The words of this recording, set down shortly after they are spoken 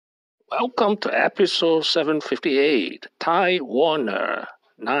Welcome to episode 758, Ty Warner,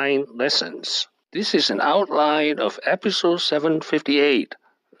 9 Lessons. This is an outline of episode 758,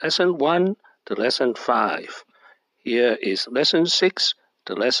 lesson 1 to lesson 5. Here is lesson 6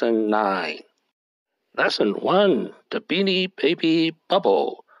 to lesson 9. Lesson 1, the Beanie Baby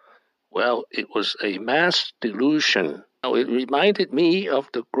Bubble. Well, it was a mass delusion. Now, it reminded me of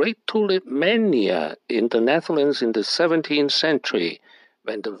the great Tulip Mania in the Netherlands in the 17th century,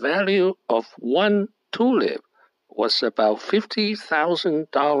 when the value of one tulip was about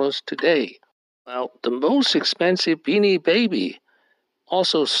 $50,000 today. Well, the most expensive Beanie Baby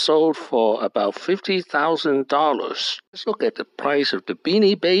also sold for about $50,000. Let's look at the price of the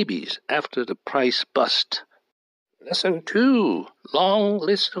Beanie Babies after the price bust. Lesson 2, long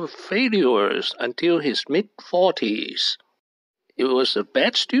list of failures until his mid-40s. He was a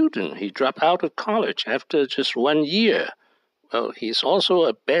bad student. He dropped out of college after just 1 year. Well, he's also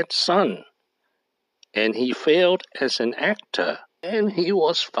a bad son. And he failed as an actor. And he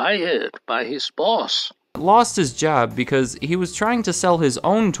was fired by his boss. Lost his job because he was trying to sell his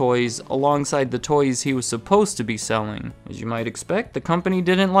own toys alongside the toys he was supposed to be selling. As you might expect, the company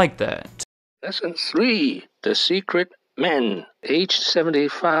didn't like that. Lesson 3, the secret man, age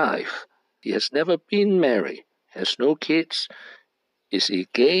 75. He has never been married, has no kids. Is he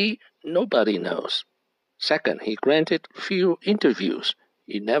gay? Nobody knows. Second, he granted few interviews.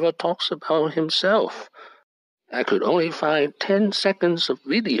 He never talks about himself. I could only find 10 seconds of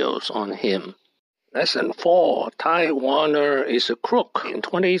videos on him. Lesson 4, Ty Warner is a crook. In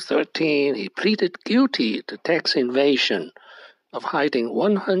 2013, he pleaded guilty to tax evasion of hiding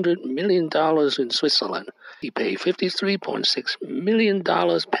 $100 million in Switzerland. He paid $53.6 million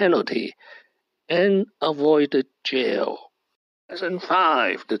penalty and avoided jail. Lesson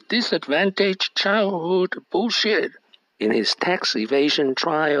 5, the disadvantaged childhood bullshit. In his tax evasion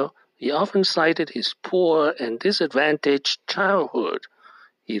trial, he often cited his poor and disadvantaged childhood.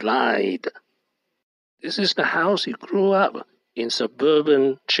 He lied. This is the house he grew up in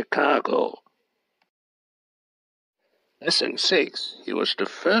suburban Chicago. Lesson 6, he was the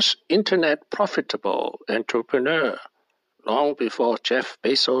first internet profitable entrepreneur, long before Jeff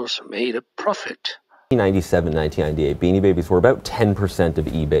Bezos made a profit. 1997, 1998, Beanie Babies were about 10% of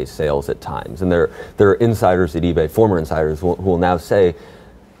eBay sales at times. And there are insiders at eBay, former insiders, who will now say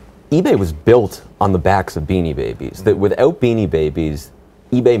eBay was built on the backs of Beanie Babies. That without Beanie Babies,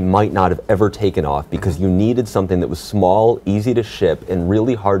 eBay might not have ever taken off because you needed something that was small, easy to ship, and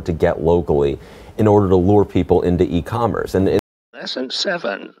really hard to get locally in order to lure people into e-commerce. Lesson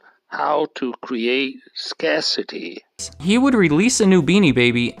 7, how to create scarcity. He would release a new Beanie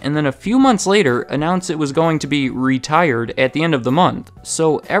Baby and then a few months later announce it was going to be retired at the end of the month.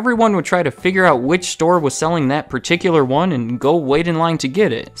 So everyone would try to figure out which store was selling that particular one and go wait in line to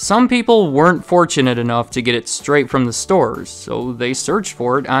get it. Some people weren't fortunate enough to get it straight from the stores, so they searched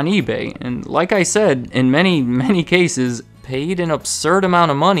for it on eBay. And like I said, in many cases, paid an absurd amount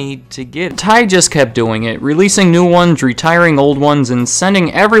of money to get it. Ty just kept doing it, releasing new ones, retiring old ones, and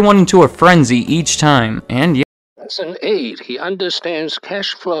sending everyone into a frenzy each time. And yeah. Lesson 8, he understands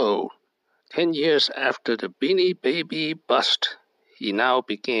cash flow. 10 years after the Beanie Baby bust, he now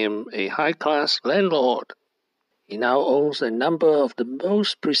became a high-class landlord. He now owns a number of the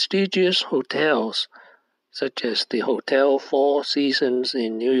most prestigious hotels, such as the Hotel Four Seasons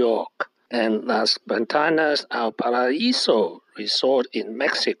in New York and Las Ventanas al Paraíso resort in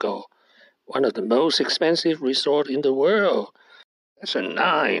Mexico, one of the most expensive resorts in the world. Lesson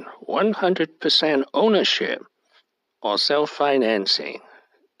 9, 100% ownership or self-financing.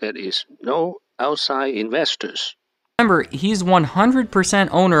 That is, no outside investors. Remember, he's 100%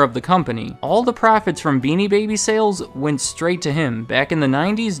 owner of the company. All the profits from Beanie Baby sales went straight to him back in the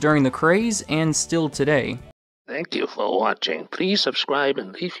 90s during the craze and still today. Thank you for watching. Please subscribe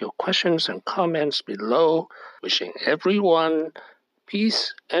and leave your questions and comments below. Wishing everyone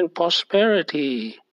peace and prosperity.